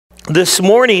This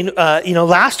morning,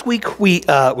 last week we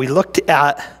looked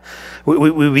at,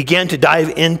 we began to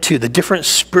dive into the different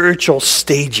spiritual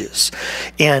stages.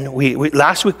 And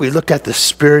last week we looked at the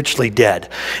spiritually dead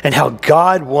and how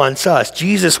God wants us,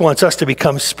 Jesus wants us to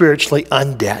become spiritually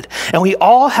undead. And we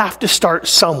all have to start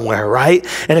somewhere, right?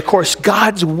 And of course,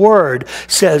 God's word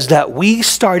says that we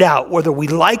start out, whether we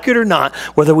like it or not,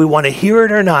 whether we want to hear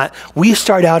it or not, we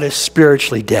start out as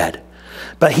spiritually dead.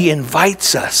 But he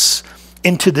invites us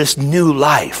into this new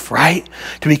life, right?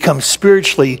 To become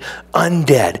spiritually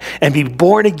undead and be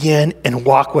born again and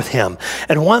walk with him.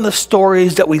 And one of the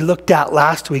stories that we looked at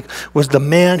last week was the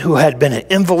man who had been an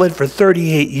invalid for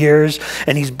 38 years,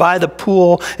 and he's by the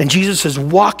pool, and Jesus is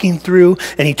walking through,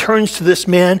 and he turns to this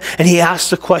man and he asks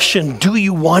the question, "Do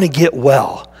you want to get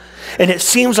well?" And it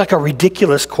seems like a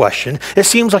ridiculous question. It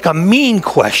seems like a mean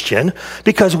question,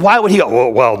 because why would he go,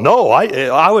 well, no,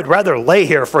 I would rather lay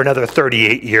here for another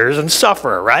 38 years and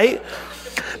suffer, right?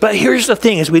 But here's the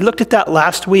thing, as we looked at that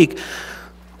last week,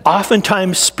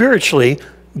 oftentimes spiritually,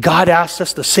 God asks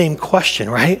us the same question,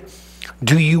 right?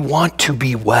 Do you want to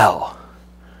be well?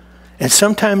 And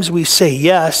sometimes we say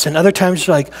yes, and other times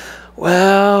you're like,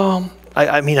 well,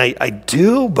 I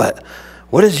do, but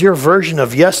what does your version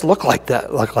of yes look like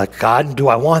that? Look like, God, do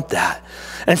I want that?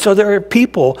 And so there are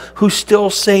people who still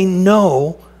say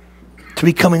no to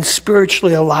becoming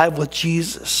spiritually alive with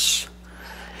Jesus.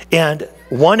 And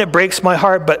one, it breaks my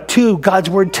heart, but two, God's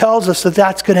word tells us that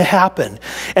that's going to happen.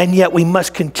 And yet we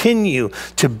must continue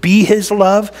to be his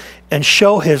love and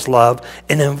show his love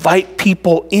and invite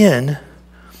people in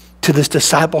to this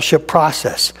discipleship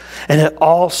process. And it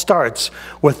all starts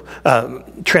with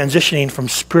transitioning from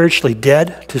spiritually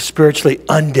dead to spiritually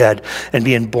undead and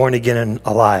being born again and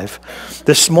alive.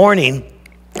 This morning,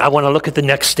 I want to look at the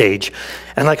next stage.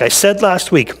 And like I said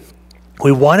last week,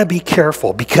 we want to be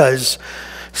careful because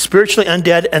spiritually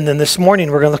undead, and then this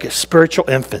morning we're going to look at spiritual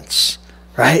infants,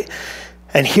 right?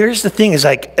 And here's the thing is,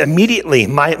 like, immediately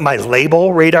my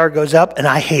label radar goes up, and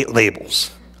I hate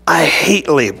labels. I hate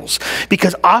labels,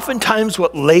 because oftentimes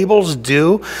what labels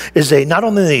do is they not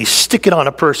only stick it on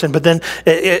a person, but then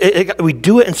we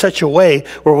do it in such a way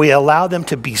where we allow them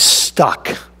to be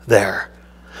stuck there.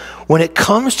 When it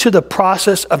comes to the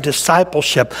process of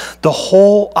discipleship, the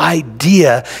whole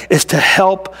idea is to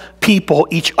help people,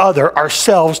 each other,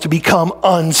 ourselves, to become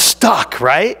unstuck,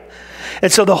 right?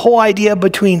 And so the whole idea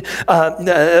between,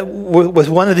 with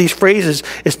one of these phrases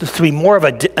is to be more of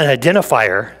an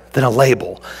identifier than a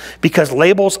label, because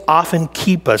labels often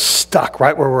keep us stuck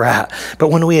right where we're at. But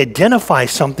when we identify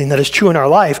something that is true in our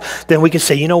life, then we can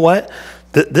say, you know what?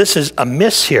 This is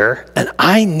amiss here, and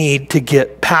I need to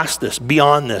get past this,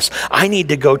 beyond this. I need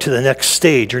to go to the next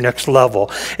stage or next level.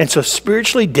 And so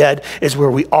spiritually dead is where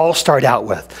we all start out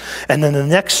with. And then the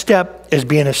next step is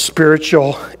being a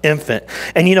spiritual infant.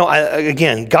 And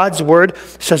again, God's word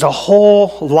says a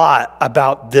whole lot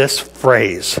about this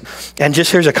phrase. And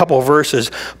just here's a couple of verses.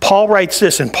 Paul writes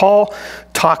this, and Paul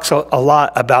talks a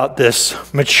lot about this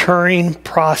maturing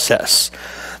process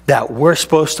that we're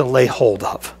supposed to lay hold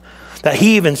of. That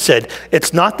he even said,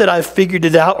 it's not that I've figured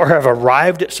it out or have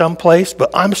arrived at some place,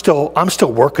 but I'm still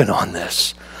working on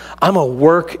this. I'm a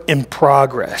work in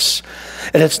progress.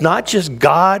 And it's not just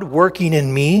God working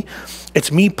in me,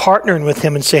 it's me partnering with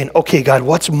him and saying, okay, God,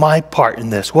 what's my part in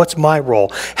this? What's my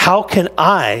role? How can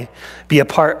I be a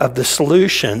part of the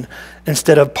solution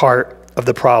instead of part of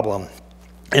the problem?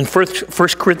 In 1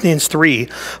 Corinthians 3,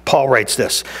 Paul writes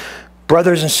this,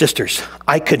 brothers and sisters,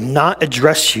 I could not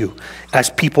address you as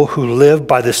people who live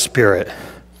by the Spirit,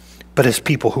 but as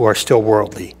people who are still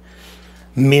worldly,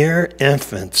 mere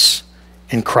infants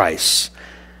in Christ.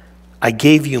 I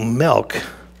gave you milk,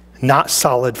 not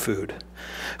solid food,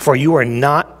 for you are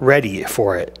not ready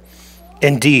for it.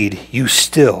 Indeed, you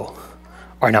still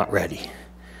are not ready.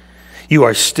 You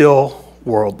are still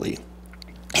worldly.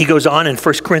 He goes on in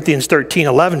 1 Corinthians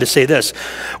 13:11 to say this,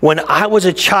 when I was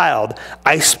a child,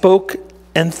 I spoke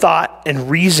and thought and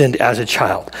reasoned as a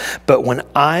child. But when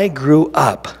I grew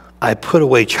up, I put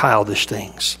away childish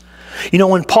things.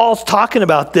 When Paul's talking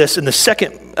about this in the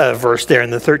second verse there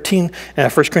in the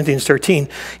 1 Corinthians 13,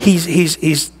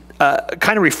 he's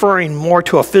kind of referring more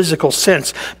to a physical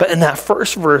sense. But in that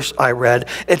first verse I read,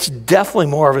 it's definitely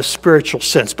more of a spiritual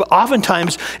sense. But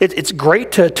oftentimes it's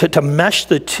great to mesh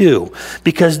the two,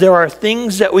 because there are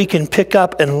things that we can pick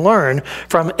up and learn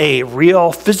from a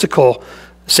real physical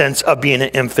sense of being an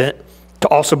infant to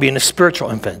also being a spiritual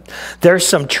infant. There's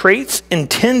some traits and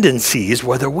tendencies,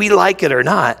 whether we like it or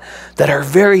not, that are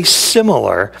very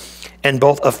similar in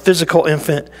both a physical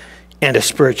infant and a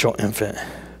spiritual infant.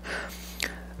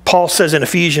 Paul says in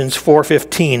Ephesians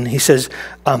 4:15, he says,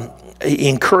 he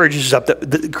encourages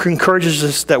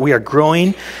us that we are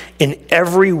growing in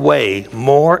every way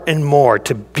more and more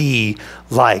to be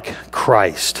like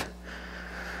Christ.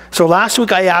 So last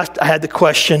week I had the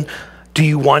question, do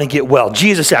you want to get well?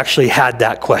 Jesus actually had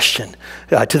that question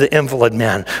to the invalid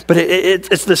man. But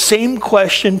it's the same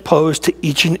question posed to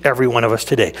each and every one of us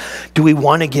today. Do we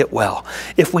want to get well?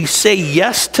 If we say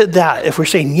yes to that, if we're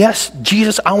saying, yes,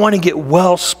 Jesus, I want to get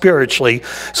well spiritually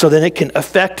so that it can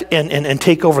affect and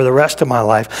take over the rest of my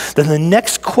life, then the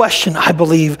next question I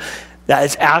believe that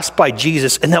is asked by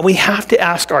Jesus and that we have to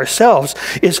ask ourselves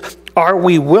is, are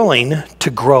we willing to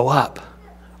grow up?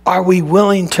 Are we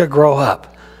willing to grow up?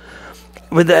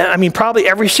 I mean, probably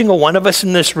every single one of us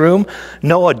in this room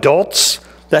know adults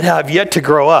that have yet to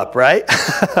grow up, right?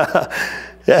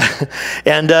 Yeah.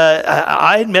 And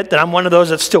I admit that I'm one of those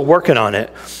that's still working on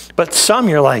it. But some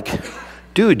you're like,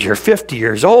 dude, you're 50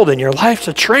 years old and your life's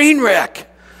a train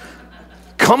wreck.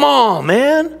 Come on,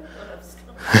 man.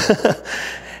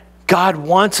 God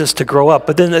wants us to grow up.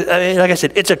 But then, like I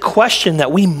said, it's a question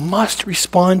that we must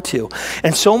respond to.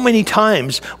 And so many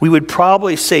times we would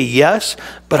probably say yes,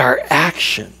 but our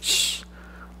actions,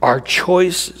 our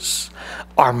choices,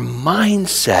 our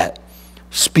mindset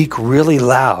speak really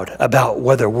loud about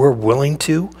whether we're willing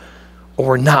to or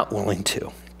we're not willing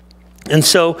to. And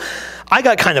so I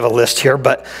got kind of a list here,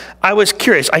 but I was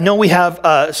curious. I know we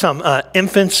have some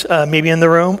infants maybe in the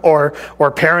room or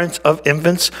parents of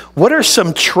infants. What are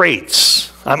some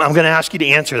traits? I'm going to ask you to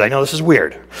answer that. I know this is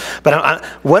weird, but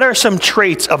what are some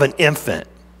traits of an infant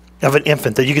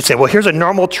that you could say, well, here's a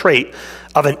normal trait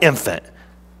of an infant?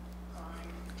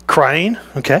 Crying,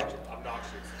 okay.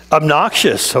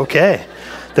 Obnoxious, okay.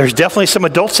 There's definitely some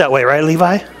adults that way, right,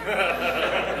 Levi?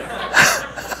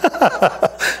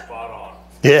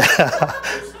 Yeah.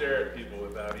 Stare at people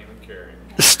without even caring.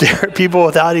 Stare at people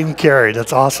without even caring.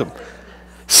 That's awesome.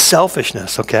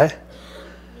 Selfishness, okay.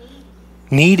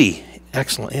 Needy.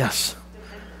 Excellent, yes.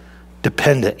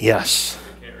 Dependent, yes.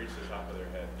 Can't reach the top of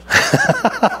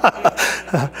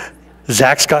their head.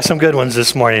 Zach's got some good ones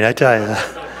this morning, I tell you.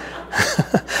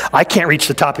 I can't reach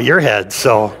the top of your head,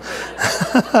 so.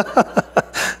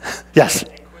 Yes.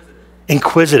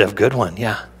 Inquisitive, good one,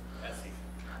 yeah.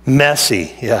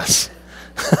 Messy, yes.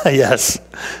 Yes.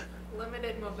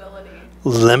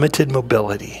 Limited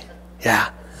mobility. Yeah.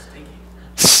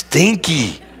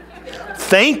 Stinky.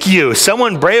 Thank you.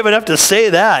 Someone brave enough to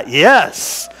say that.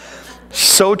 Yes.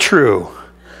 So true.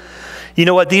 You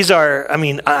know what? These are, I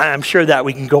mean, I'm sure that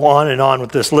we can go on and on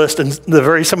with this list. And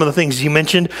some of the things you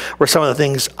mentioned were some of the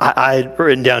things I had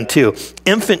written down too.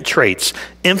 Infant traits.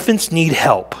 Infants need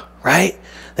help, right?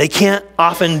 They can't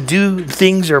often do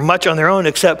things or much on their own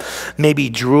except maybe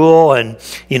drool and,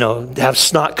 have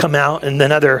snot come out and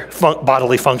then other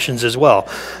bodily functions as well.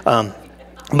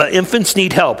 But infants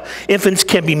need help. Infants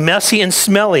can be messy and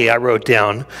smelly, I wrote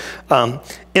down.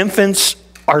 Infants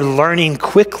are learning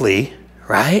quickly,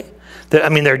 right?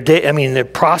 They're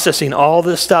processing all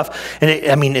this stuff. And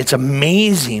it's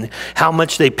amazing how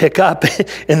much they pick up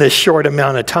in this short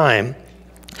amount of time.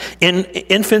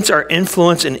 Infants are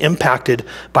influenced and impacted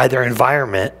by their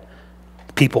environment,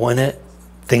 people in it,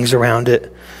 things around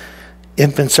it.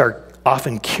 Infants are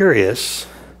often curious.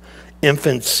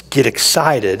 Infants get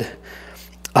excited.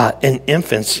 And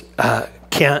infants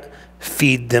can't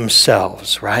feed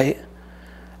themselves, right?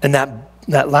 And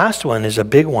that last one is a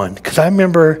big one, because I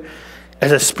remember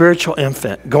as a spiritual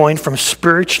infant going from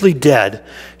spiritually dead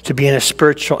to being a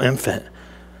spiritual infant.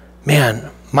 Man,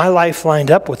 my life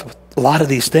lined up with a lot of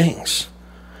these things.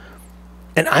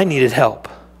 And I needed help.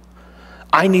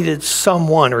 I needed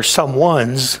someone or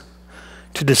someones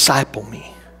to disciple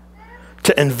me,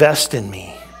 to invest in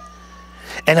me.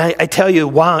 And I tell you,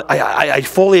 wow, I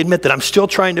fully admit that I'm still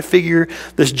trying to figure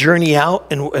this journey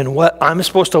out and what I'm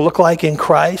supposed to look like in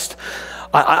Christ.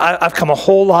 I've come a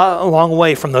long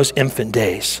way from those infant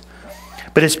days.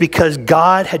 But it's because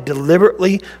God had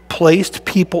deliberately placed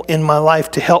people in my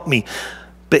life to help me.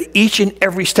 But each and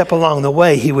every step along the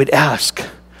way, he would ask,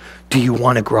 do you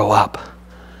want to grow up?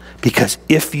 Because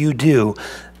if you do,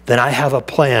 then I have a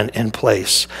plan in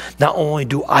place. Not only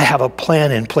do I have a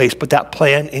plan in place, but that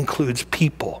plan includes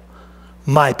people,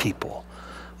 my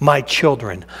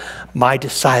children, my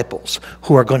disciples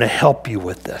who are going to help you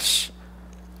with this.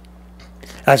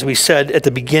 As we said at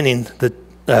the beginning,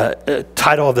 the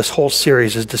title of this whole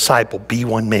series is Disciple, Be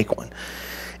One, Make One.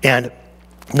 And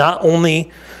not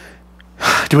only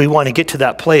do we want to get to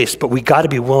that place, but we got to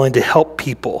be willing to help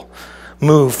people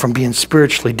move from being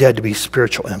spiritually dead to be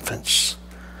spiritual infants.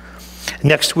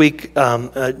 Next week,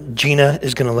 Gina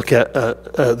is going to look at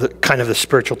the kind of the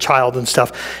spiritual child and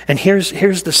stuff. And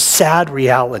here's the sad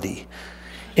reality.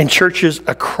 in churches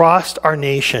across our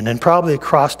nation and probably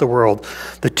across the world,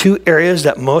 the two areas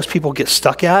that most people get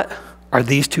stuck at are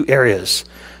these two areas: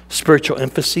 spiritual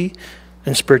infancy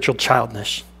and spiritual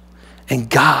childness. And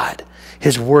God,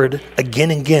 his word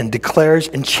again and again declares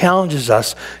and challenges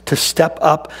us to step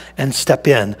up and step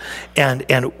in.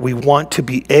 And we want to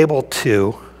be able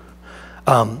to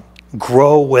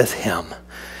grow with him.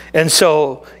 And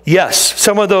so, yes,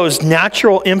 some of those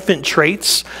natural infant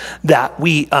traits that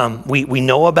we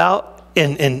know about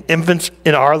in infants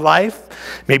in our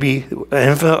life, maybe an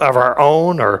infant of our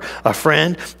own or a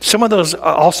friend, some of those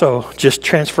also just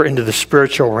transfer into the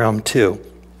spiritual realm too.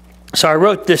 So I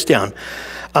wrote this down.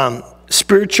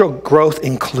 Spiritual growth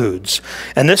includes,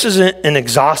 and this isn't an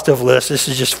exhaustive list, this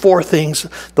is just 4 things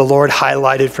the Lord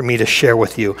highlighted for me to share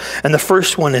with you. And the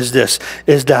first one is this,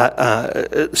 is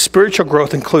that spiritual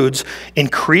growth includes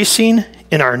increasing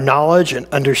in our knowledge and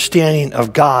understanding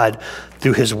of God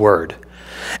through his word.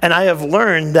 And I have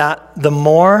learned that the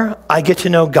more I get to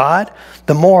know God,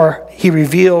 the more he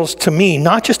reveals to me,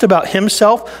 not just about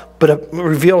himself, but it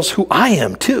reveals who I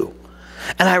am too.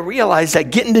 And I realize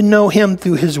that getting to know him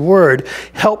through his word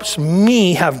helps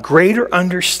me have greater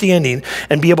understanding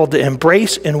and be able to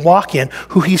embrace and walk in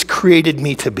who he's created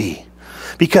me to be.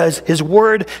 Because his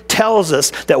word tells us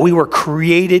that we were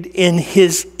created in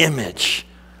his image.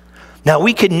 Now,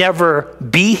 we could never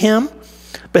be him,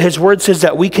 but his word says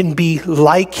that we can be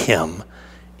like him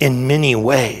in many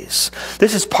ways.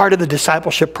 This is part of the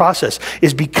discipleship process,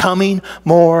 is becoming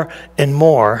more and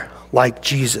more like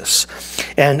Jesus.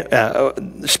 And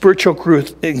spiritual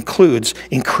growth includes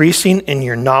increasing in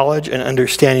your knowledge and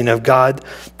understanding of God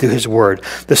through his word.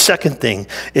 The second thing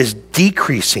is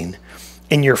decreasing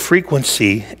in your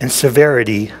frequency and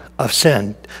severity of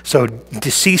sin. So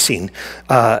deceasing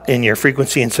in your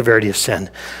frequency and severity of sin.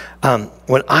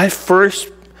 When I first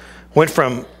went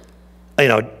from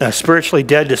spiritually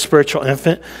dead to spiritual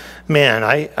infant, man,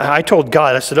 I told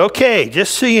God, I said, okay,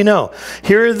 just so you know,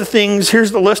 here's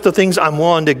the list of things I'm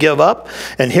willing to give up,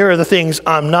 and here are the things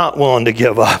I'm not willing to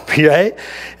give up, right?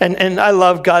 And I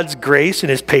love God's grace and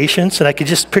his patience, and I could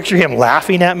just picture him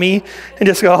laughing at me and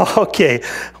just go, okay,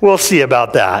 we'll see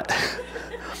about that.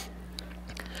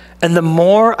 And the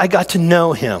more I got to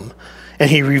know him, and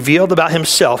he revealed about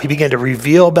himself, he began to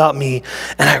reveal about me,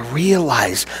 and I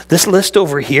realized this list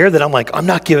over here that I'm like, I'm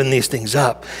not giving these things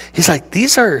up. He's like,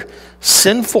 these are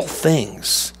sinful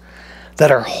things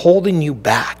that are holding you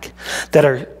back, that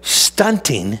are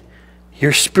stunting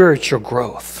your spiritual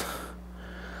growth.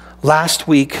 Last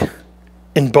week,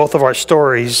 in both of our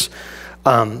stories,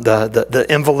 the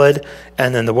invalid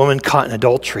and then the woman caught in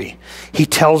adultery, he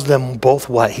tells them both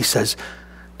what? He says,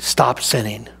 stop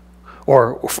sinning.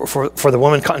 Or for the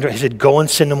woman, he said, go and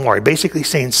sin no more. Basically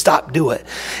saying, stop, do it.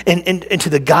 And to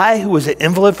the guy who was an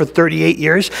invalid for 38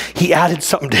 years, he added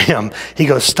something to him. He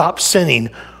goes, stop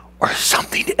sinning or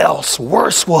something else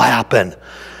worse will happen.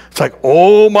 It's like,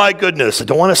 oh my goodness, I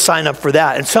don't want to sign up for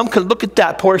that. And some could look at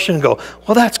that portion and go,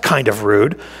 well, that's kind of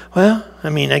rude. Well,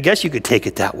 I mean, I guess you could take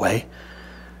it that way.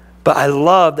 But I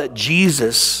love that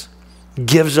Jesus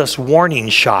gives us warning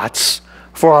shots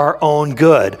for our own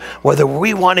good, whether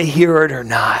we want to hear it or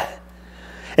not.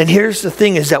 And here's the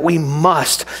thing, is that we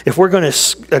must, if we're going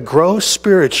to grow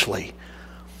spiritually,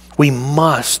 we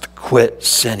must quit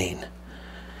sinning.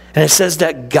 And it says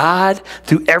that God,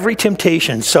 through every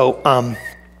temptation, so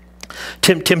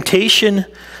temptation,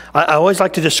 I always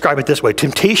like to describe it this way.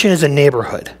 Temptation is a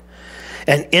neighborhood.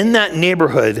 And in that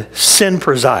neighborhood, sin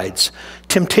presides.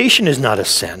 Temptation is not a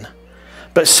sin,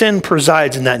 but sin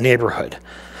presides in that neighborhood.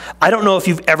 I don't know if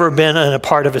you've ever been in a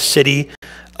part of a city,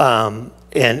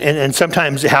 and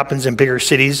sometimes it happens in bigger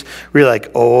cities where you're like,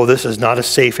 oh, this is not a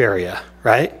safe area,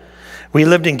 right? We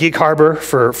lived in Gig Harbor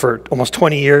for almost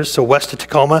 20 years, so west of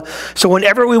Tacoma. So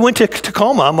whenever we went to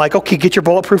Tacoma, I'm like, okay, get your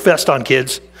bulletproof vest on,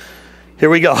 kids.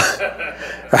 Here we go.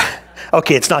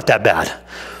 Okay, it's not that bad.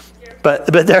 But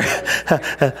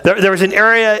there was an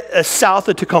area south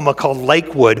of Tacoma called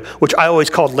Lakewood, which I always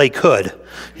called Lake Hood,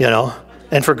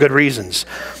 and for good reasons.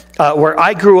 Where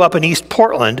I grew up in East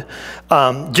Portland,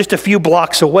 just a few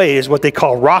blocks away is what they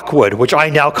call Rockwood, which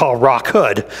I now call Rock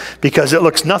Hood, because it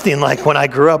looks nothing like when I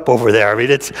grew up over there. I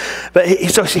mean,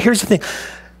 so here's the thing.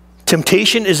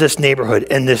 Temptation is this neighborhood,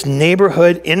 and this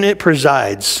neighborhood, in it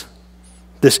presides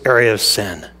this area of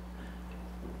sin.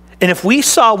 And if we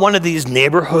saw one of these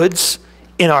neighborhoods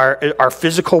in our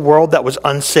physical world that was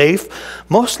unsafe,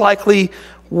 most likely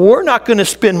we're not going to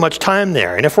spend much time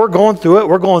there. And if we're going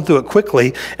through it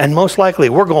quickly, and most likely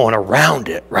we're going around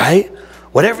it, right?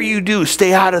 Whatever you do,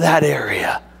 stay out of that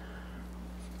area.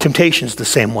 Temptation's the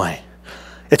same way.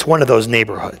 It's one of those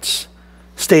neighborhoods.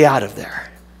 Stay out of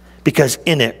there. because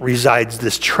in it resides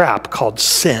this trap called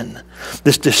sin,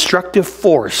 this destructive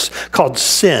force called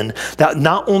sin that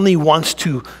not only wants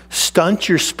to stunt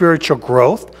your spiritual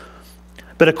growth,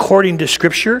 but according to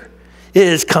Scripture, it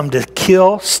has come to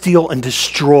kill, steal, and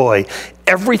destroy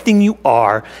everything you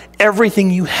are,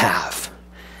 everything you have,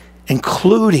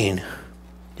 including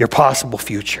your possible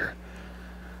future.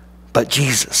 But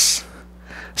Jesus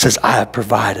says, I have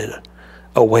provided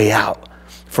a way out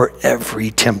for every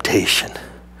temptation.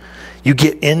 You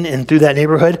get in and through that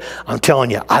neighborhood, I'm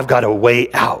telling you, I've got a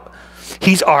way out.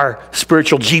 He's our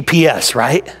spiritual GPS,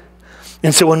 right?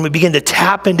 And so when we begin to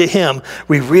tap into him,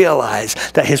 we realize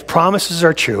that his promises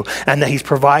are true and that he's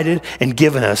provided and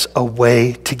given us a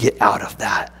way to get out of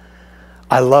that.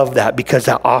 I love that because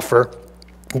that offer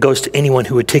goes to anyone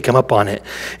who would take him up on it,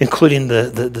 including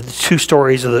the two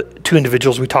stories of the two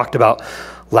individuals we talked about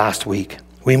last week.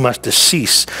 We must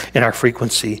cease in our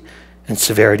frequency and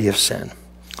severity of sin.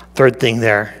 Third thing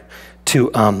there to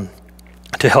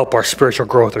help our spiritual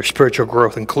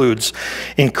growth includes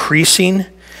increasing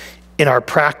in our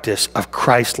practice of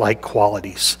Christ-like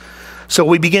qualities. So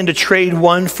we begin to trade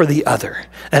one for the other.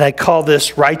 And I call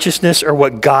this righteousness, or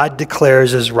what God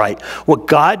declares as right. What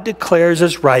God declares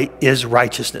as right is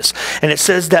righteousness. And it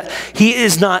says that he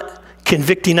is not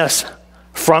convicting us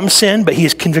from sin, but he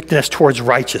is convicting us towards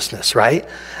righteousness, right?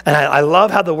 And I love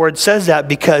how the word says that,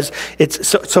 because it's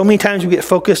so many times we get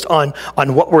focused on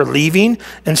what we're leaving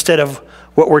instead of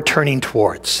what we're turning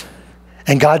towards.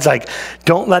 And God's like,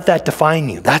 don't let that define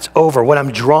you. That's over. What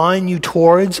I'm drawing you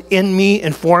towards in me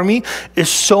and for me is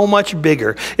so much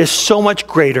bigger, is so much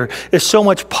greater, is so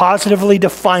much positively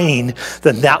defining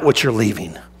than that which you're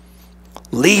leaving.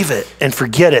 Leave it and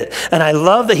forget it. And I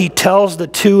love that he tells the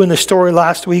two in the story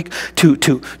last week to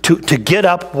get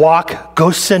up, walk, go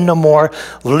sin no more,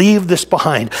 leave this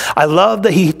behind. I love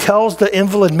that he tells the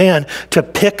invalid man to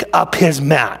pick up his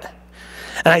mat.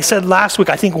 And I said last week,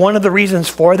 I think one of the reasons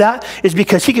for that is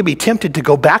because he could be tempted to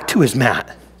go back to his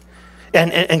mat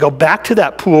and go back to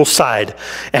that pool side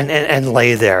and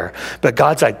lay there. But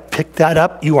God's like, pick that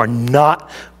up. You are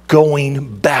not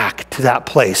going back to that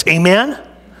place. Amen?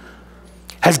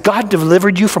 Has God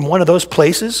delivered you from one of those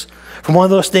places, from one of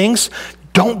those things?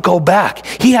 Don't go back.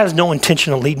 He has no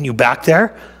intention of leading you back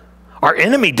there. Our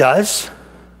enemy does,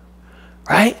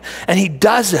 right? And he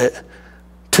does it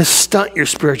to stunt your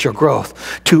spiritual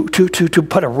growth, to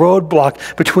put a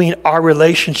roadblock between our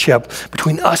relationship,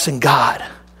 between us and God.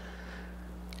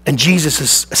 And Jesus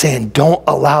is saying, don't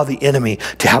allow the enemy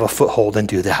to have a foothold and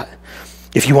do that.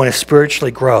 If you want to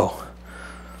spiritually grow,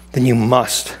 then you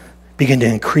must begin to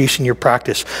increase in your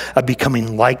practice of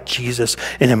becoming like Jesus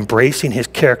and embracing his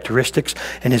characteristics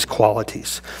and his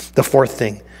qualities. The fourth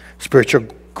thing, spiritual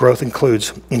growth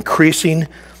includes increasing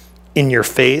in your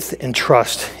faith and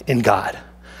trust in God.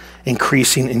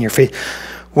 Increasing in your faith.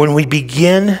 When we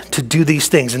begin to do these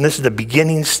things, and this is the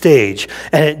beginning stage,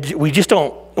 and we just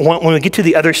don't, when we get to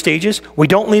the other stages, we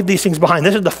don't leave these things behind.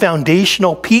 This is the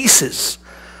foundational pieces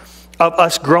of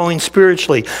us growing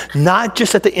spiritually, not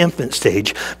just at the infant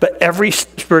stage, but every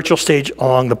spiritual stage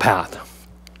along the path.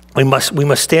 We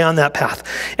must stay on that path.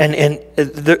 And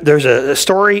there's a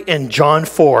story in John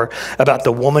 4 about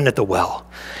the woman at the well.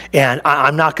 And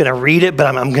I'm not going to read it, but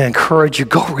I'm going to encourage you,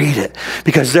 go read it,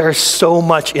 because there's so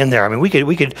much in there. I mean, we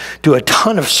could do a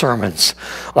ton of sermons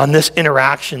on this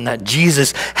interaction that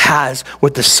Jesus has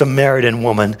with the Samaritan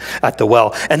woman at the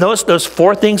well. And those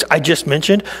four things I just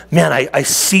mentioned, man, I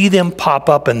see them pop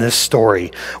up in this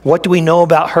story. What do we know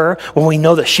about her? Well, we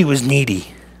know that she was needy.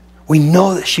 We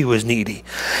know that she was needy.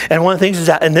 And one of the things is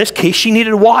that in this case, she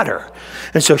needed water.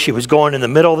 And so she was going in the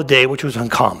middle of the day, which was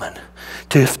uncommon,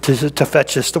 to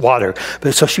fetch this water.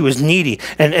 But so she was needy.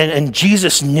 And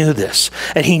Jesus knew this.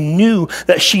 And he knew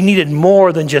that she needed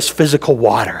more than just physical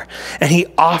water. And he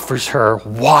offers her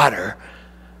water,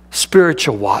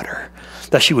 spiritual water,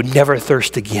 that she would never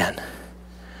thirst again.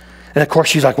 And of course,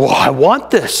 she's like, well, I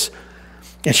want this.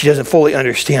 And she doesn't fully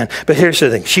understand. But here's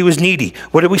the thing. She was needy.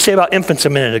 What did we say about infants a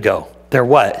minute ago? They're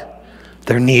what?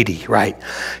 They're needy, right?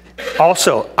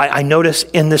 Also, I notice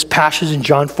in this passage in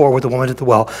John 4 with the woman at the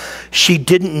well, she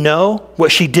didn't know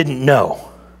what she didn't know,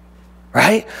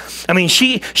 right? I mean,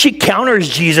 she counters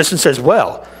Jesus and says,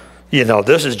 well, you know,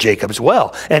 this is Jacob's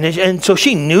well. And so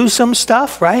she knew some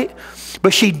stuff, right?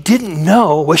 But she didn't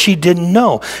know what she didn't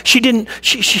know. She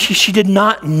did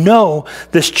not know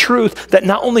this truth that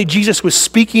not only Jesus was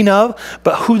speaking of,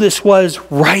 but who this was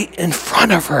right in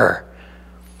front of her.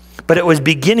 But it was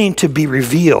beginning to be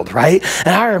revealed, right?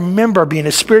 And I remember being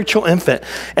a spiritual infant,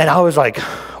 and I was like,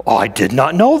 oh, I did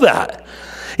not know that.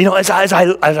 You know, as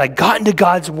I got into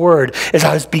God's word, as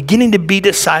I was beginning to be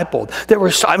discipled,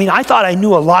 I thought I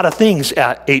knew a lot of things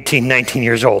at 18, 19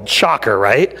 years old. Shocker,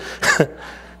 right?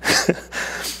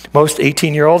 Most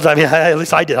 18-year-olds, at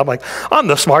least I did. I'm like, I'm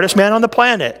the smartest man on the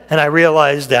planet. And I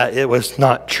realized that it was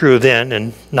not true then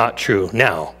and not true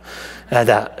now.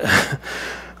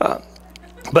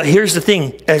 But here's the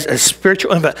thing, as a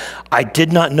spiritual infant, I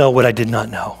did not know what I did not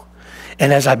know.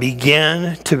 And as I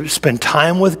began to spend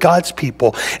time with God's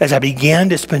people, as I began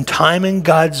to spend time in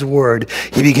God's word,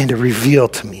 he began to reveal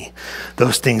to me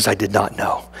those things I did not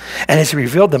know. And as he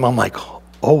revealed them, I'm like,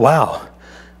 oh, wow.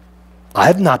 I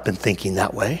have not been thinking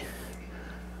that way.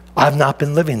 I have not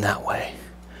been living that way.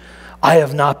 I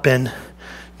have not been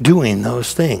doing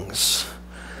those things.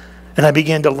 And I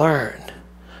began to learn.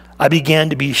 I began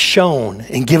to be shown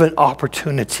and given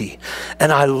opportunity.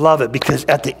 And I love it because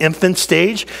at the infant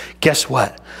stage, guess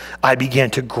what? I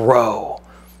began to grow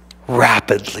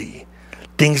rapidly.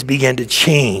 Things began to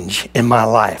change in my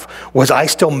life. Was I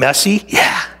still messy?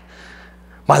 Yeah.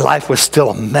 My life was still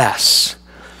a mess,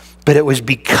 but it was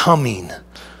becoming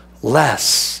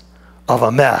less of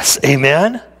a mess.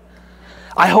 Amen?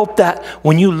 I hope that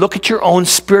when you look at your own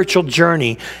spiritual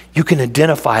journey, you can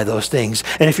identify those things.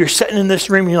 And if you're sitting in this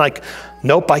room and you're like,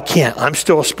 nope, I can't. I'm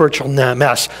still a spiritual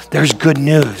mess. There's good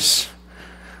news.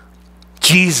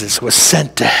 Jesus was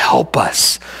sent to help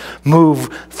us move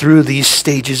through these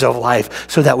stages of life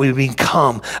so that we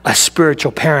become a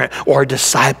spiritual parent or a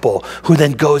disciple who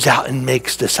then goes out and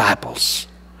makes disciples.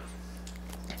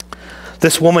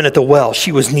 This woman at the well,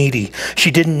 she was needy. She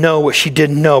didn't know what she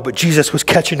didn't know, but Jesus was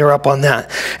catching her up on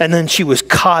that. And then she was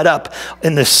caught up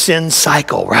in the sin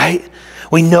cycle, right?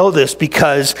 We know this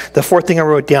because the fourth thing I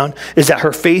wrote down is that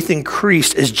her faith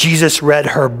increased as Jesus read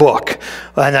her book.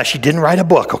 Now, she didn't write a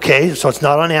book, okay? So it's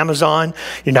not on Amazon.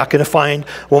 You're not going to find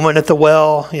Woman at the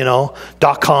Well,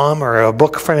 .com or a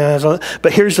book from Amazon.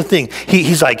 But here's the thing.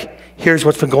 He's like, here's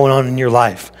what's been going on in your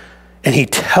life. And he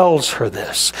tells her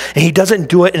this. And he doesn't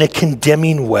do it in a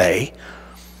condemning way,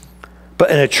 but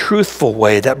in a truthful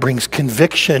way that brings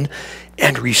conviction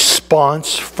and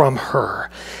response from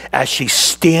her as she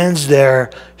stands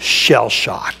there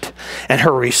shell-shocked. And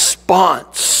her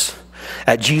response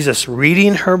at Jesus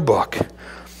reading her book,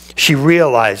 she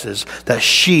realizes that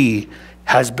she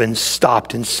has been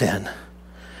stopped in sin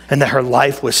and that her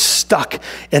life was stuck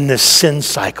in this sin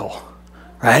cycle.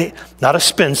 Right? Not a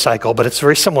spin cycle, but it's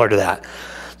very similar to that.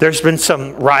 There's been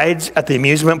some rides at the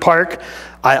amusement park.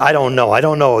 I don't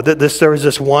know. There was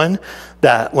this one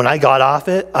that when I got off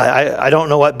it, I don't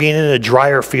know what being in a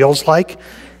dryer feels like.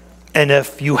 And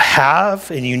if you have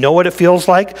and you know what it feels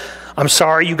like, I'm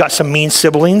sorry, you got some mean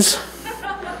siblings.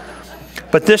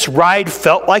 But this ride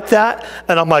felt like that,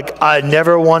 and I'm like, I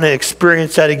never want to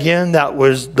experience that again. That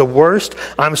was the worst.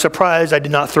 I'm surprised I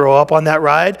did not throw up on that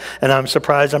ride, and I'm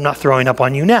surprised I'm not throwing up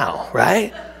on you now,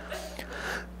 right?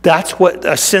 That's what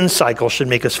a sin cycle should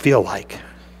make us feel like.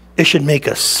 It should make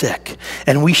us sick,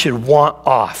 and we should want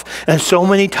off. And so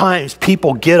many times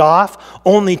people get off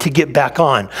only to get back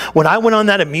on. When I went on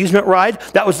that amusement ride,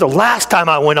 that was the last time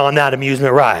I went on that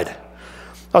amusement ride.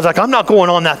 I was like, I'm not going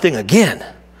on that thing again.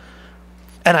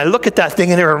 And I look at that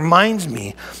thing and it reminds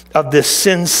me of this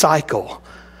sin cycle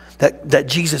that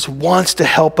Jesus wants to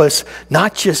help us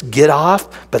not just get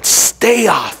off, but stay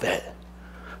off it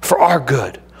for our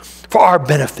good, for our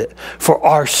benefit, for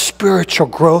our spiritual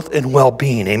growth and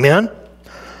well-being. Amen?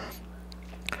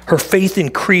 Her faith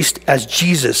increased as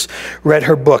Jesus read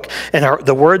her book. And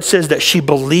the word says that she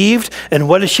believed. And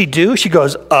what does she do? She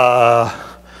goes,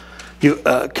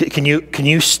 can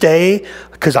you stay?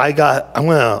 Because I'm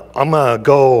gonna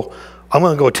go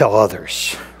tell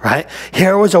others, right?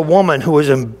 Here was a woman who was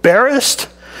embarrassed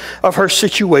of her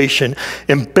situation,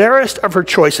 embarrassed of her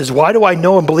choices. Why do I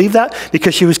know and believe that?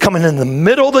 Because she was coming in the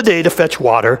middle of the day to fetch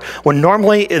water when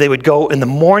normally they would go in the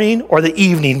morning or the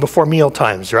evening before meal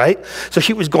times, right? So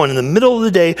she was going in the middle of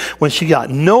the day when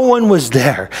no one was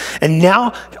there. And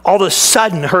now all of a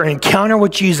sudden her encounter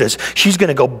with Jesus, she's going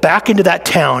to go back into that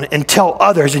town and tell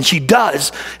others. And she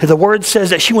does. And the word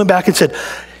says that she went back and said,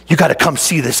 you got to come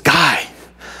see this guy.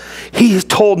 He has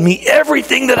told me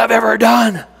everything that I've ever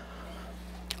done.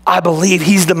 I believe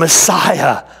he's the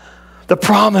Messiah, the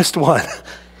promised one.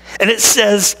 And it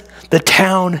says the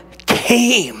town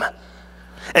came.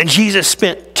 And Jesus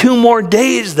spent 2 more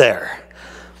days there.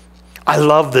 I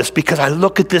love this because I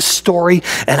look at this story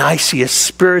and I see a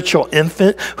spiritual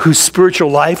infant whose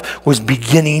spiritual life was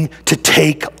beginning to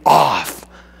take off.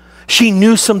 She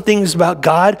knew some things about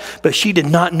God, but she did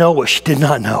not know what she did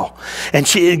not know. And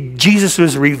Jesus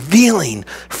was revealing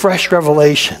fresh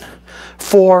revelation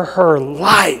for her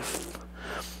life.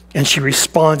 And she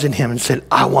responds in him and said,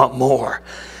 I want more.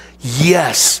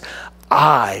 Yes,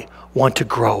 I want to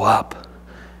grow up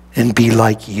and be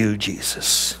like you,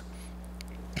 Jesus.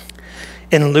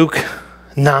 In Luke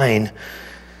 9,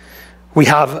 we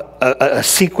have a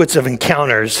sequence of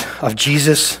encounters of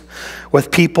Jesus with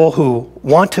people who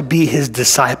want to be his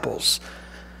disciples.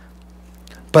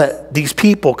 But these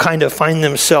people kind of find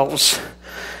themselves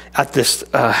at this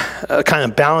kind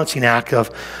of balancing act of,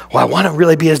 well, I want to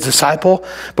really be his disciple,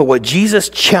 but what Jesus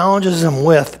challenges them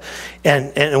with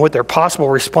and what their possible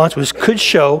response was could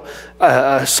show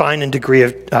a sign and degree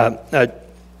of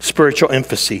spiritual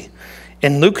infancy.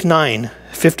 In Luke 9,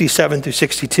 57 through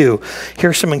 62,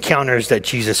 here's some encounters that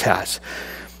Jesus has.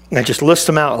 And I just list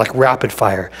them out like rapid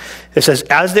fire. It says,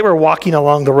 as they were walking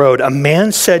along the road, a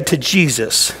man said to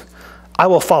Jesus, I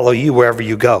will follow you wherever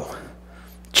you go.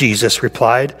 Jesus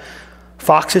replied,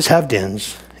 foxes have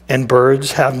dens and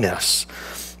birds have nests,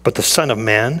 but the Son of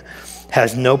Man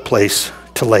has no place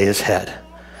to lay his head.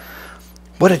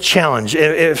 What a challenge.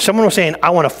 If someone was saying,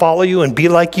 I want to follow you and be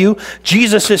like you,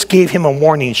 Jesus just gave him a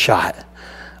warning shot.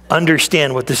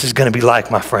 Understand what this is going to be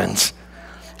like, my friends.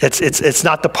 It's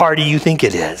not the party you think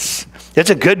it is. It's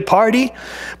a good party,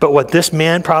 but what this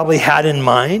man probably had in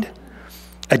mind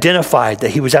identified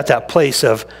that he was at that place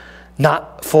of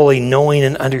not fully knowing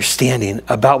and understanding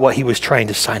about what he was trying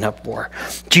to sign up for.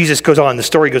 Jesus goes on, the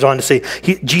story goes on to say,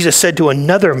 Jesus said to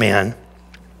another man,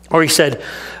 or he said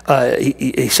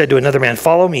to another man,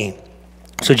 follow me.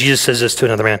 So Jesus says this to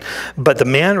another man. But the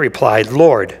man replied,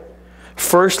 Lord,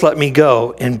 first let me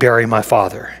go and bury my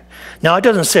father. Now it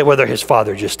doesn't say whether his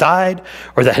father just died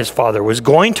or that his father was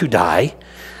going to die.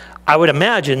 I would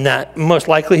imagine that most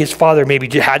likely his father maybe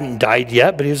hadn't died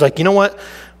yet, but he was like, you know what?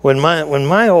 When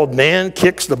my old man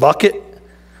kicks the bucket,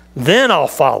 then I'll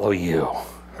follow you,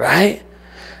 right?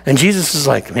 And Jesus is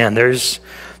like, man, there's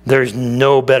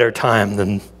no better time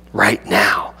than right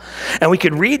now. And we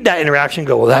could read that interaction and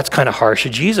go, well, that's kind of harsh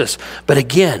of Jesus. But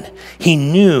again, he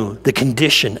knew the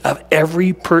condition of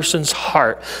every person's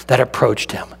heart that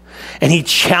approached him. And he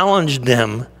challenged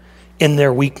them in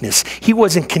their weakness. He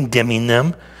wasn't condemning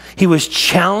them. He was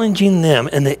challenging them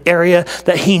in the area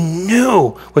that he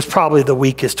knew was probably the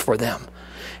weakest for them.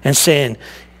 And saying,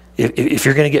 if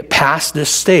you're going to get past this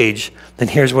stage, then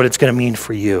here's what it's going to mean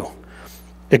for you.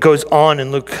 It goes on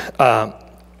in Luke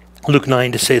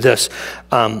 9 to say this.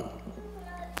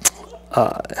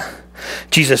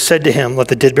 Jesus said to him, let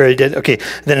the dead bury the dead. Okay,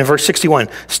 then in verse 61,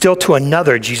 still to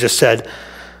another, Jesus said,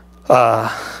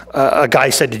 a guy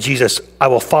said to Jesus, I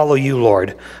will follow you,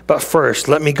 Lord, but first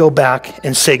let me go back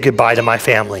and say goodbye to my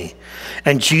family.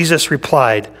 And Jesus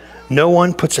replied, no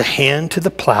one puts a hand to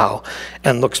the plow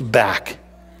and looks back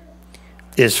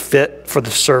is fit for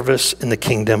the service in the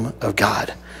kingdom of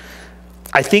God.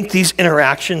 I think these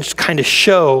interactions kind of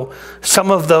show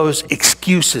some of those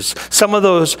excuses, some of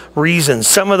those reasons,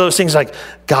 some of those things like,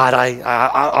 God,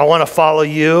 I want to follow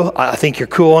you. I think you're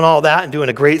cool and all that and doing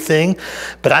a great thing,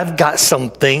 but I've got some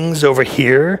things over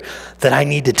here that I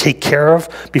need to take care of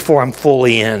before I'm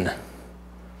fully in.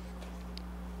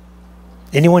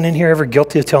 Anyone in here ever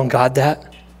guilty of telling God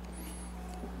that?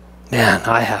 Man,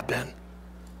 I have been.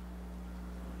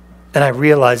 And I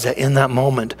realized that in that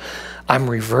moment, I'm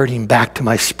reverting back to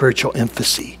my spiritual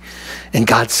infancy. And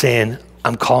God's saying,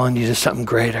 I'm calling you to something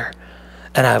greater.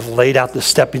 And I've laid out the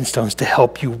stepping stones to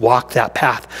help you walk that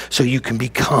path so you can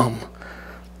become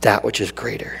that which is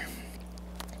greater.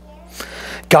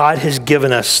 God has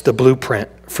given us the blueprint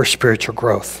for spiritual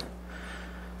growth.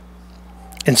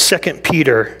 In 2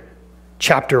 Peter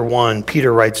chapter 1,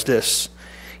 Peter writes this.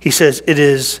 He says, it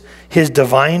is his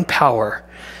divine power.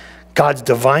 God's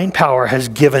divine power has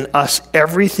given us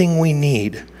everything we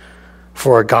need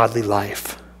for a godly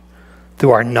life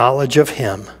through our knowledge of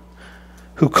him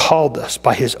who called us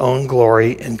by his own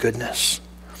glory and goodness.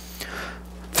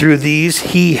 Through these,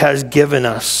 he has given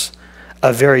us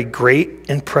a very great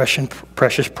and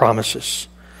precious promises,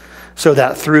 so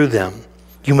that through them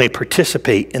you may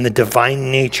participate in the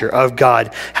divine nature of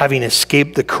God, having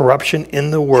escaped the corruption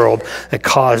in the world that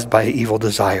caused by evil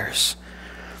desires.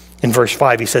 In verse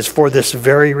 5, he says, for this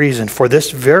very reason,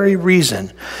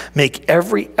 make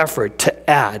every effort to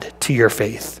add to your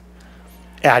faith.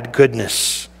 Add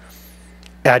goodness.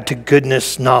 Add to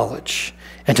goodness knowledge.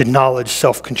 And to knowledge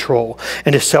self-control.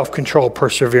 And to self-control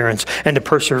perseverance. And to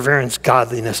perseverance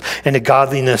godliness. And to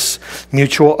godliness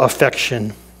mutual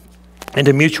affection. And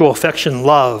to mutual affection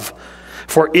love.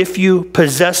 For if you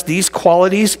possess these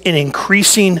qualities in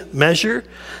increasing measure,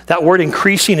 that word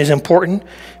increasing is important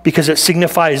because it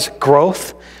signifies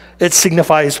growth. It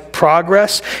signifies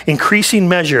progress, increasing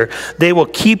measure. They will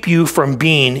keep you from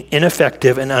being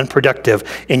ineffective and unproductive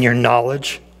in your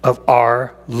knowledge of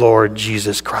our Lord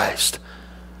Jesus Christ.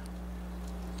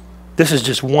 This is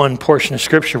just one portion of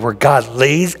Scripture where God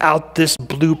lays out this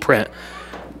blueprint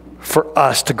for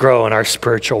us to grow in our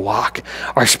spiritual walk,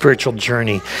 our spiritual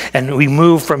journey. And we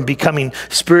move from becoming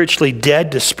spiritually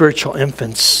dead to spiritual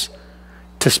infants,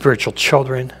 to spiritual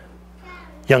children,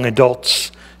 young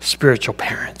adults, spiritual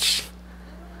parents.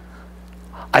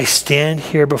 I stand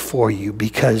here before you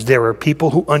because there were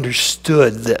people who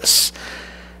understood this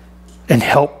and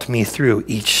helped me through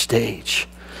each stage.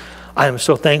 I am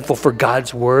so thankful for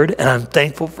God's word, and I'm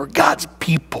thankful for God's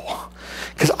people,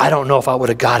 because I don't know if I would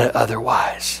have got it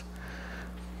otherwise.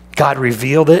 God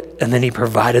revealed it, and then he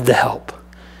provided the help,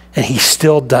 and he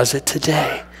still does it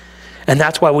today. And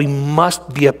that's why we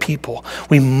must be a people.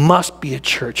 We must be a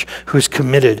church who is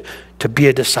committed to be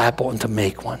a disciple and to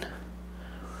make one.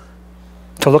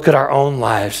 To look at our own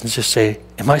lives and just say,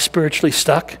 am I spiritually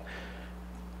stuck,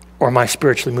 or am I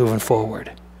spiritually moving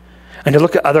forward? And to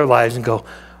look at other lives and go,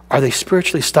 are they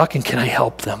spiritually stuck, and can I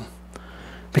help them?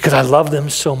 Because I love them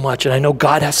so much, and I know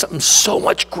God has something so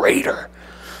much greater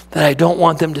that I don't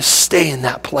want them to stay in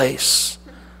that place.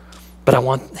 But I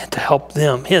want to help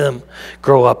him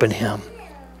grow up in him.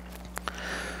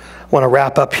 I want to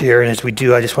wrap up here, and as we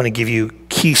do, I just want to give you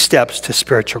key steps to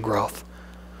spiritual growth.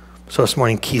 So this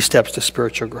morning, key steps to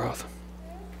spiritual growth.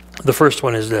 The first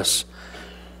one is this.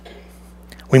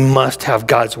 We must have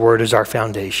God's word as our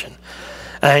foundation.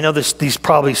 And I know these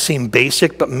probably seem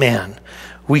basic, but man,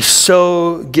 we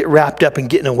so get wrapped up in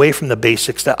getting away from the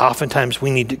basics that oftentimes we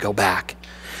need to go back.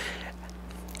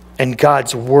 And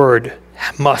God's word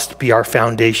must be our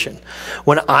foundation.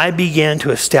 When I began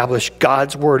to establish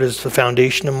God's word as the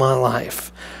foundation of my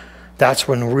life, that's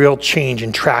when real change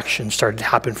and traction started to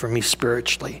happen for me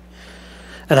spiritually.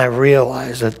 And I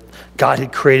realized that God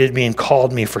had created me and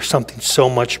called me for something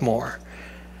so much more.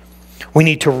 We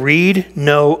need to read,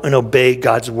 know, and obey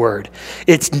God's word.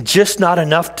 It's just not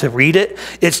enough to read it.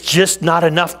 It's just not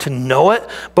enough to know it,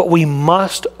 but we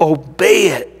must obey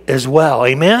it as well.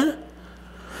 Amen?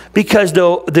 Because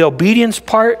the obedience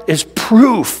part is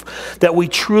proof that we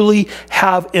truly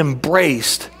have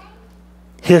embraced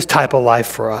his type of life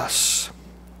for us.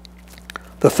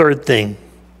 The third thing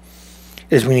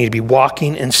is we need to be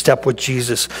walking in step with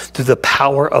Jesus through the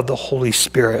power of the Holy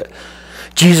Spirit.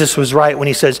 Jesus was right when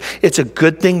he says, it's a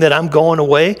good thing that I'm going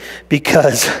away,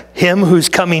 because him who's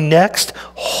coming next,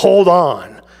 hold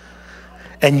on.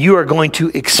 And you are going to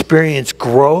experience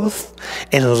growth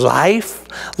in life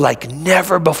like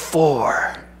never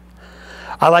before.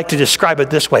 I like to describe it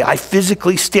this way. I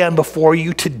physically stand before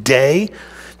you today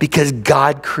because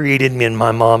God created me in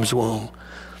my mom's womb.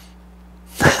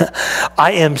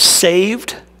 I am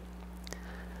saved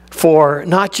for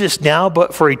not just now,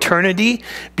 but for eternity,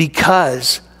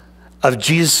 because of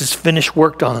Jesus' finished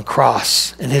work on the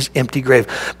cross and his empty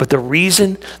grave. But the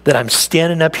reason that I'm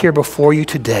standing up here before you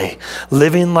today,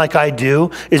 living like I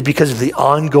do, is because of the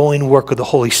ongoing work of the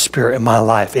Holy Spirit in my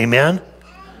life. Amen?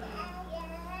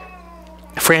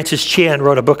 Francis Chan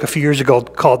wrote a book a few years ago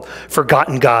called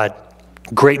Forgotten God.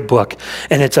 Great book.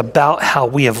 And it's about how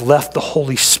we have left the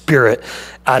Holy Spirit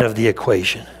out of the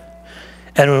equation.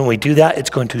 And when we do that, it's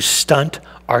going to stunt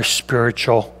our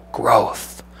spiritual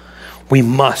growth. We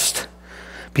must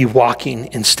be walking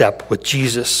in step with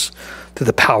Jesus through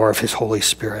the power of his Holy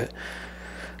Spirit.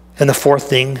 And the fourth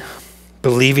thing,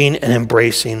 believing and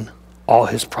embracing all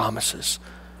his promises.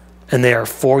 And they are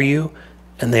for you,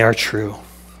 and they are true.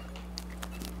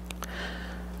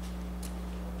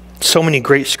 So many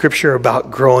great scripture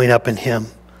about growing up in him.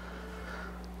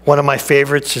 One of my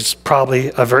favorites is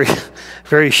probably a very,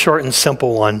 very short and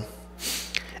simple one.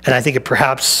 And I think it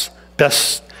perhaps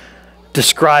best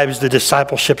describes the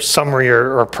discipleship summary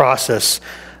or process.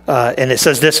 And it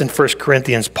says this in 1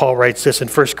 Corinthians. Paul writes this in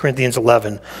 1 Corinthians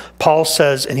 11. Paul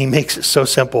says, and he makes it so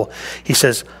simple. He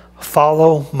says,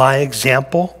 follow my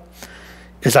example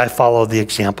as I follow the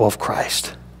example of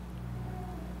Christ.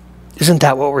 Isn't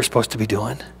that what we're supposed to be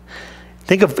doing?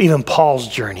 Think of even Paul's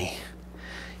journey.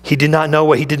 He did not know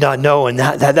what he did not know, and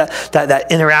that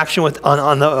interaction with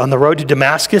on the road to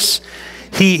Damascus,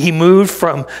 he moved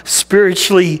from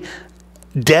spiritually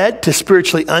dead to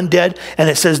spiritually undead,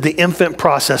 and it says the infant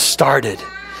process started,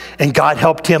 and God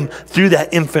helped him through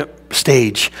that infant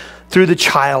stage, through the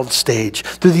child stage,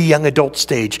 through the young adult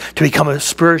stage, to become a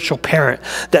spiritual parent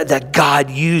that God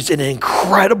used in an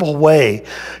incredible way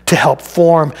to help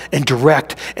form and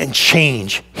direct and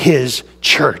change his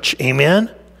church.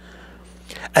 Amen?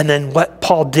 And then what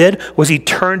Paul did was he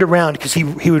turned around because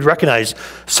he would recognize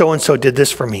so-and-so did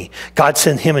this for me. God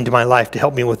sent him into my life to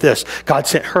help me with this. God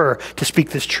sent her to speak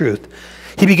this truth.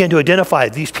 He began to identify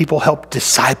these people helped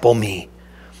disciple me.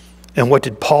 And what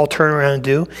did Paul turn around and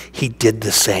do? He did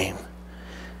the same.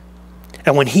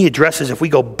 And when he addresses, if we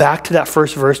go back to that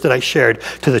first verse that I shared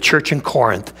to the church in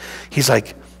Corinth, he's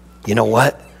like, you know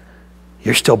what?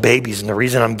 You're still babies, and the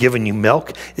reason I'm giving you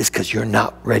milk is because you're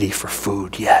not ready for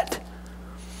food yet.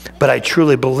 But I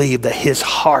truly believe that his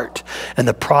heart and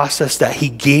the process that he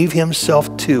gave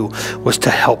himself to was to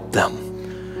help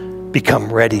them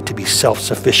become ready to be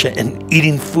self-sufficient and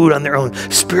eating food on their own,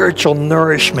 spiritual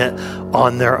nourishment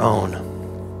on their own.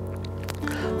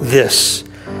 This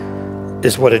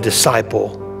is what a disciple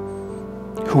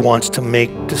who wants to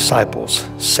make disciples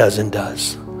says and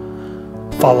does.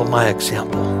 Follow my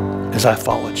example as I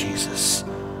follow Jesus.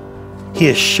 He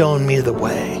has shown me the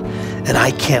way, and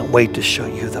I can't wait to show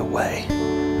you the way.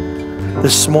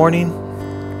 This morning,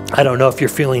 I don't know if you're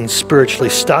feeling spiritually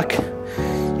stuck.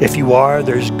 If you are,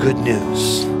 there's good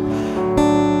news.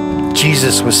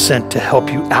 Jesus was sent to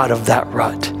help you out of that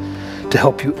rut, to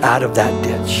help you out of that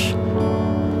ditch.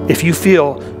 If you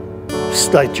feel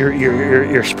like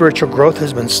your spiritual growth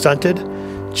has been stunted,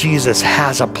 Jesus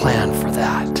has a plan for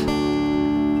that.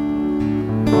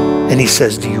 And he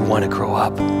says, do you want to grow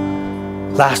up?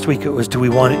 Last week it was, do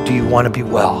you want to be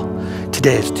well?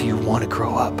 Today is, do you want to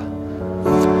grow up?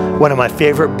 One of my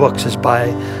favorite books is by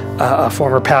a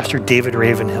former pastor, David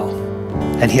Ravenhill.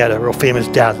 And he had a real famous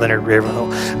dad, Leonard Ravenhill.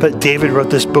 But David wrote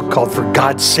this book called For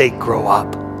God's Sake, Grow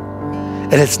Up.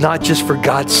 And it's not just for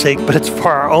God's sake, but it's for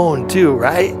our own too,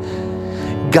 right?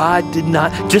 God did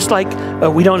not, just like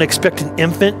we don't expect an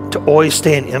infant to always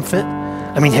stay an infant.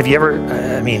 I mean, have you ever,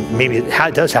 maybe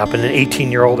it does happen, an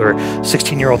 18-year-old or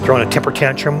 16-year-old throwing a temper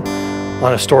tantrum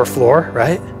on a store floor,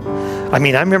 right? I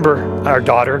mean, I remember our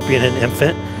daughter being an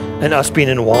infant and us being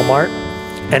in Walmart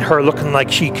and her looking like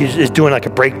she is doing like a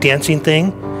break dancing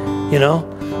thing, you know,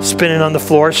 spinning on the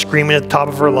floor, screaming at the top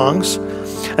of her lungs.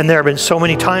 And there have been so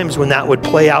many times when that would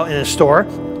play out in a store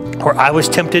where I was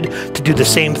tempted to do the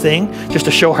same thing just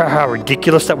to show her how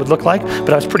ridiculous that would look like,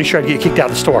 but I was pretty sure I'd get kicked out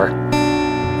of the store.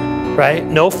 Right?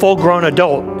 No full-grown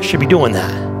adult should be doing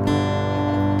that.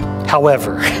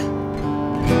 However,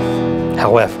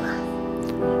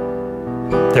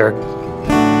 there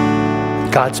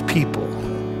are God's people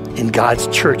in God's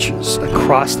churches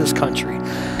across this country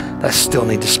that still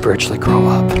need to spiritually grow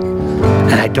up.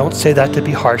 And I don't say that to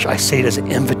be harsh. I say it as an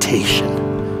invitation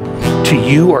to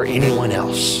you or anyone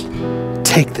else.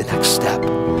 Take the next step.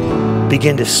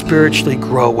 Begin to spiritually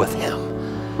grow with him.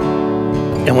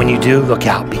 And when you do, look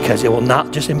out, because it will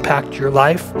not just impact your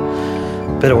life,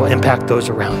 but it will impact those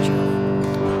around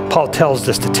you. Paul tells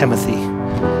this to Timothy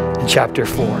in chapter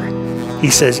 4.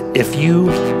 He says, if you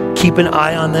keep an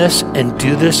eye on this and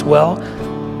do this well,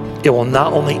 it will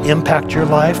not only impact your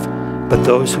life, but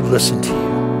those who listen to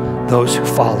you, those who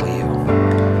follow you.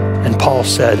 And Paul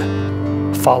said,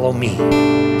 follow me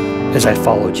as I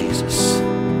follow Jesus.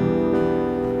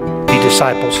 Be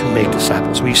disciples who make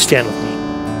disciples. Will you stand with me?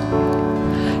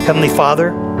 Heavenly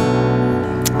Father,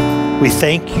 we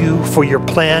thank you for your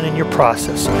plan and your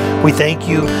process. We thank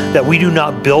you that we do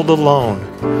not build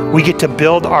alone. We get to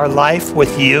build our life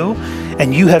with you,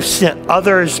 and you have sent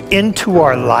others into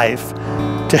our life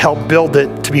to help build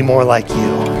it to be more like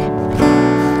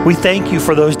you. We thank you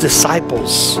for those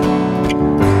disciples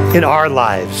in our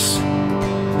lives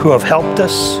who have helped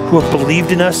us, who have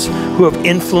believed in us, who have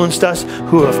influenced us,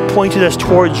 who have pointed us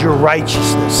towards your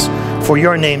righteousness for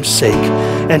your name's sake.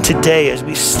 And today, as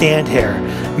we stand here,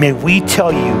 may we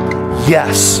tell you,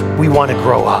 yes, we want to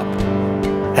grow up.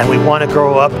 And we want to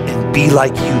grow up and be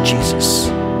like you, Jesus.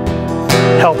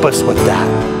 Help us with that.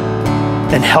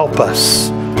 And help us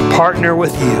partner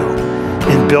with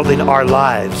you in building our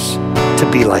lives to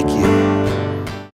be like you.